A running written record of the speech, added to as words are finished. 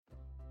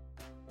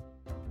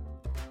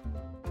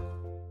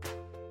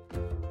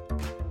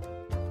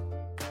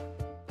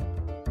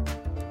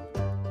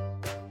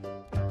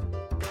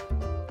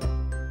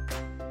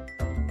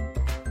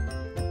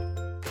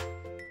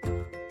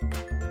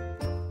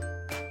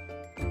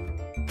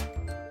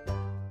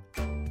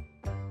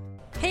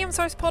Hej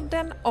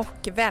Omsorgspodden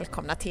och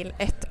välkomna till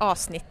ett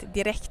avsnitt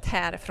direkt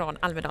här från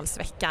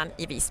Almedalsveckan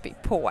i Visby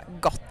på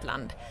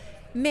Gotland.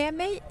 Med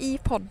mig i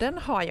podden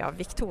har jag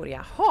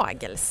Victoria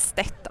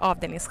Hagelstedt,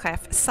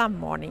 Avdelningschef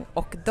Samordning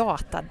och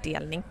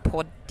datadelning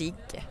på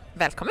DIGG.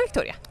 Välkommen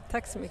Victoria!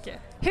 Tack så mycket!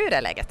 Hur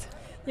är läget?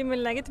 Jo,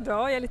 men läget är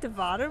bra, jag är lite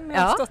varm.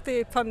 Jag har stått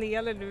i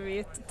paneler nu i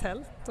ett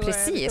tält och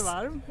är lite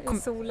varm.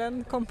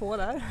 Solen kom på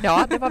där.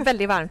 Ja, det var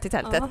väldigt varmt i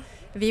tältet.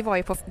 Vi var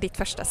ju på ditt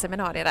första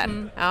seminarium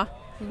där. Ja.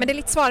 Men det är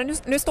lite svårare.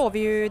 Nu står vi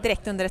ju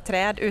direkt under ett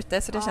träd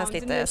ute så det känns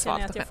lite svalt. Nu känner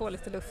jag att jag får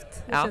lite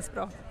luft. Det känns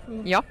bra.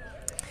 Ja.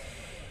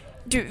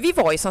 Du, vi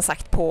var ju som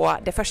sagt på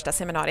det första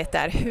seminariet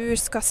där. Hur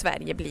ska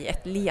Sverige bli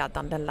ett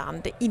ledande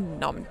land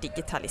inom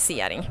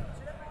digitalisering?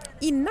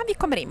 Innan vi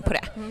kommer in på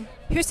det,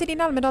 hur ser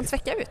din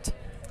Almedalsvecka ut?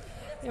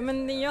 Ja,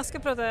 men jag ska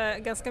prata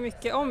ganska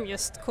mycket om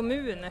just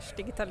kommuners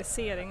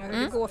digitalisering och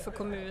hur det går för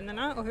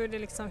kommunerna och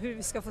hur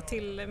vi ska få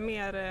till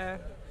mer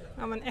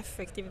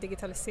effektiv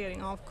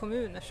digitalisering av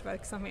kommuners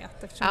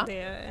verksamhet eftersom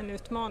det är en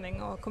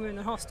utmaning och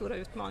kommuner har stora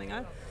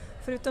utmaningar.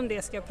 Förutom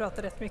det ska jag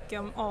prata rätt mycket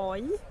om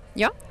AI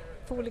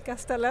på olika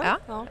ställen.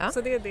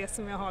 Så det är det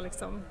som jag har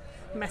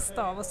mest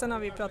av. Och sen har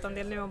vi pratat en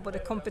del nu om både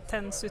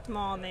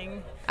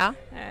kompetensutmaning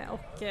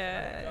och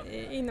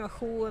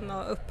innovation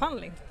och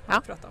upphandling.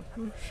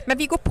 Men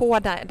vi går på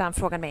den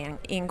frågan med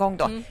en gång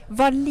då.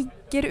 Var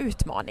ligger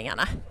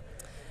utmaningarna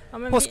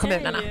hos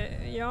kommunerna?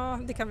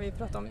 Det kan vi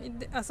prata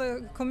om. Alltså,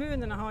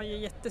 kommunerna har ju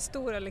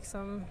jättestora, det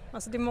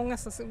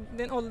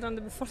är en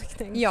åldrande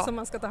befolkning som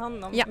man ska ta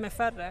hand om med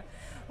färre.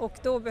 Och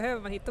då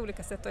behöver man hitta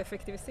olika sätt att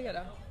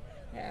effektivisera.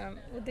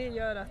 Och det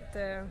gör att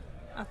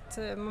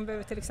man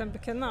behöver till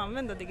exempel kunna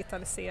använda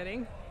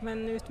digitalisering.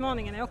 Men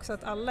utmaningen är också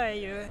att alla är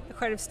ju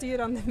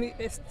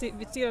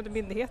självstyrande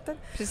myndigheter.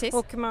 Precis.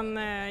 Och man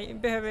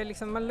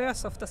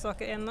löser ofta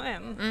saker en och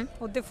en.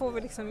 Och det får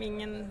väl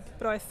ingen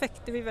bra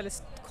effekt. Det blir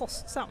väldigt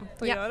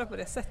kostsamt att göra på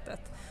det sättet.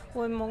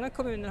 Och många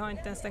kommuner har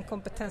inte ens den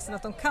kompetensen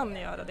att de kan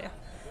göra det.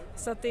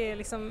 Så att det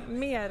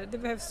är det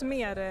behövs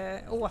mer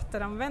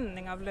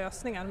återanvändning av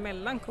lösningar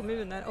mellan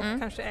kommuner och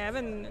kanske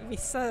även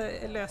vissa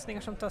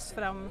lösningar som tas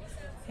fram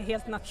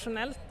helt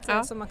nationellt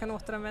som man kan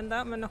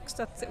återanvända, men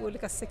också att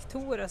olika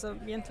sektorer, alltså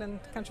egentligen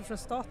kanske från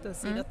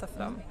statens sida, tar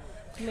fram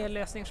mer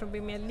lösningar som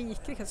blir mer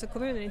likrika så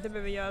kommuner inte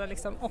behöver göra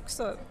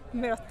också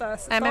möta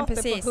staten på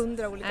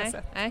 100 olika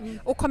sätt.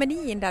 Och kommer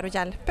ni in där och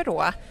hjälper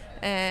då?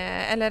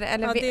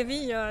 Det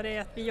vi gör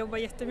är att vi jobbar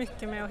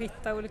jättemycket med att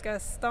hitta olika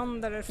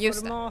standarder,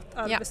 format,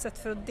 arbetssätt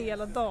för att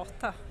dela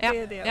data. Det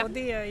är det. Och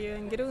det är ju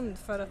en grund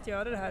för att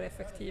göra det här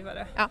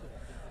effektivare.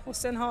 Och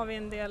sen har vi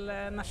en del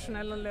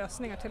nationella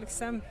lösningar. Till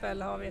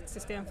exempel har vi ett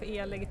system för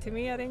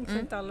e-legitimering så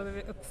inte alla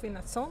behöver uppfinna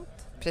ett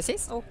sånt.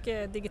 Precis. Och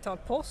digital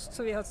post,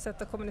 så vi har ett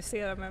sätt att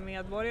kommunicera med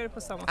medborgare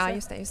på samma sätt.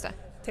 Just det.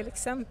 Till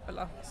exempel.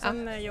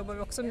 Sen jobbar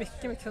vi också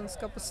mycket med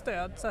kunskap och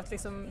stöd. Så att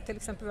till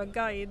exempel vi har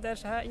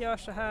guider, gör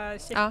så här,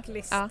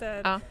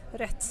 checklister,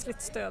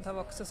 rättsligt stöd har vi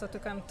också så att du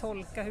kan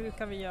tolka hur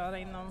kan vi göra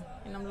inom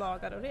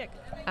lagar och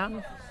regler.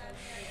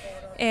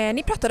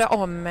 Ni pratade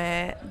om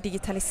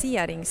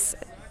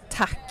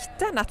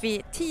digitaliseringstakten, att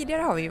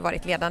tidigare har vi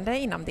varit ledande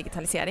inom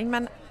digitalisering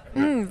men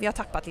vi har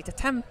tappat lite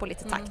tempo,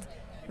 lite takt.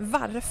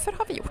 Varför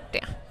har vi gjort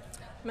det?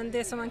 Men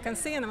det som man kan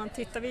se när man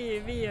tittar,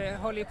 vi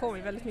håller ju på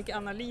med väldigt mycket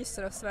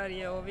analyser av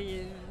Sverige och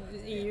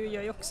EU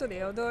gör ju också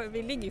det och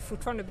vi ligger ju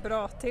fortfarande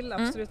bra till,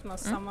 absolut man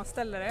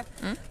sammanställer det.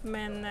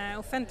 Men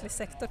offentlig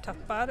sektor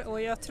tappar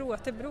och jag tror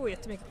att det beror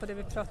jättemycket på det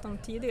vi pratade om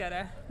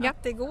tidigare.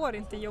 Att det går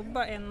inte att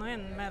jobba en och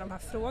en med de här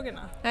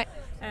frågorna.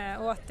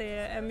 Och att det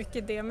är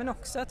mycket det, men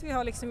också att vi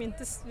har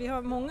vi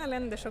har många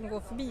länder som går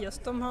förbi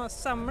oss, de har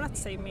samlat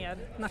sig mer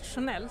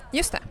nationellt.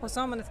 Just det. Och så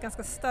har man ett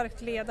ganska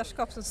starkt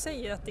ledarskap som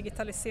säger att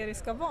digitalisering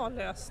ska vara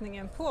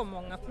lösningen på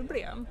många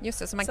problem. Just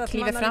det, så man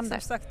kliver fram där.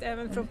 Sagt,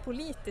 även från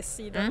politisk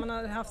sida, man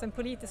har haft en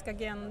politisk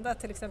agenda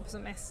till exempel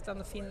som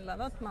Estland och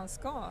Finland att man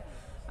ska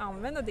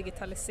använda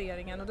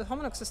digitaliseringen och då har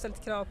man också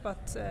ställt krav på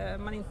att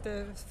man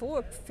inte får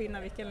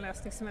uppfinna vilken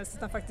lösning som helst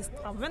utan faktiskt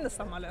använder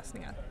samma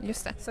lösningar.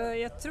 Just det. Så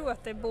jag tror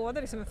att det är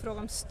både en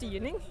fråga om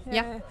styrning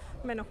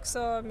men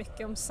också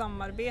mycket om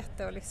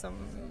samarbete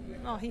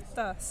och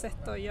hitta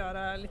sätt att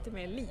göra lite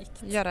mer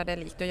likt. Göra det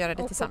likt och göra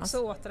det tillsammans. Och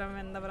också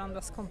återanvända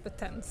varandras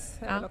kompetens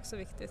är väl också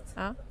viktigt.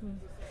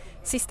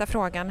 Sista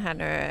frågan här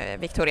nu,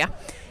 Victoria.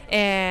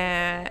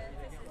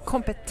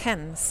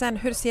 Kompetensen,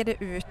 hur ser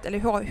det ut eller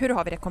hur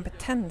har vi det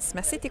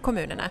kompetensmässigt i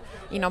kommunerna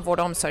inom vård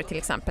och omsorg till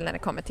exempel när det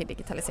kommer till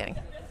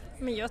digitalisering?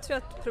 Men jag tror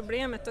att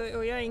problemet,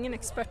 och jag är ingen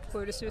expert på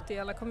hur det ser ut i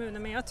alla kommuner,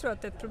 men jag tror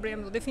att det är ett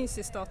problem, och det finns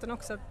i staten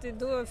också, att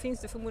då finns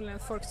det förmodligen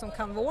folk som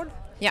kan vård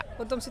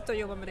och de sitter och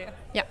jobbar med det.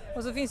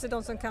 Och så finns det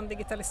de som kan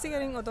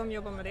digitalisering och de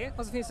jobbar med det,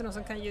 och så finns det de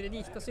som kan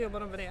juridik och så jobbar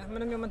de med det, men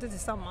de jobbar inte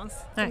tillsammans,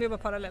 de jobbar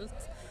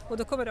parallellt och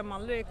då kommer de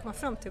aldrig komma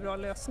fram till bra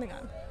lösningar.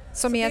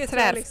 Så mer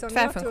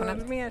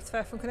tvärfunktionellt? Mer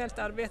tvärfunktionellt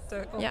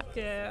arbete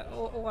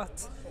och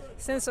att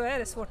Sen så är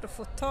det svårt att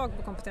få tag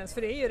på kompetens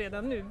för det är ju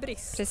redan nu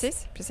brist.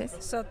 Precis.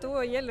 Så att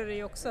då gäller det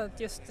ju också att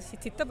just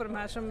titta på de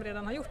här som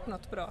redan har gjort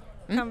något bra.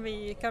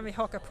 Kan vi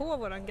haka på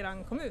våran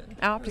grannkommun?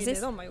 Ja, precis.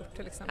 Det de har gjort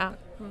till exempel.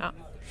 Ja.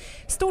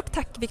 Stort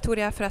tack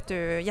Victoria för att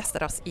du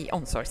gästade oss i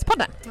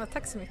Omsorgspodden. Ja,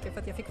 tack så mycket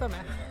för att jag fick vara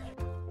med.